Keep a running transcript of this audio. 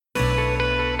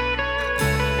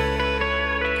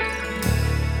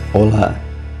Olá,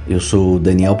 eu sou o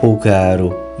Daniel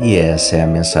Polcaro e essa é a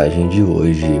mensagem de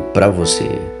hoje para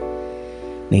você.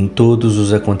 Nem todos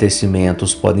os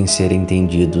acontecimentos podem ser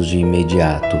entendidos de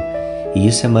imediato, e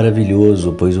isso é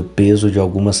maravilhoso, pois o peso de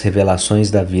algumas revelações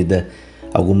da vida,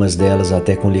 algumas delas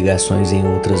até com ligações em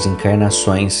outras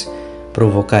encarnações,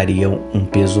 provocariam um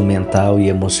peso mental e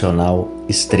emocional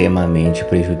extremamente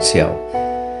prejudicial.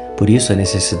 Por isso, a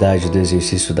necessidade do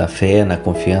exercício da fé, na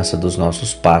confiança dos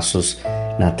nossos passos,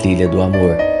 na trilha do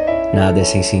amor. Nada é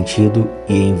sem sentido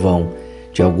e em vão.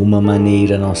 De alguma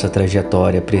maneira, nossa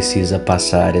trajetória precisa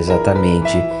passar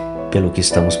exatamente pelo que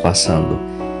estamos passando.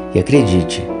 E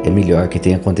acredite, é melhor que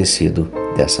tenha acontecido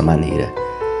dessa maneira.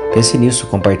 Pense nisso,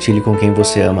 compartilhe com quem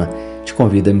você ama. Te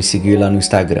convido a me seguir lá no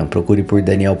Instagram. Procure por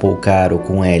Daniel Polcaro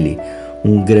com L.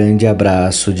 Um grande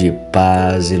abraço de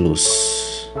paz e luz.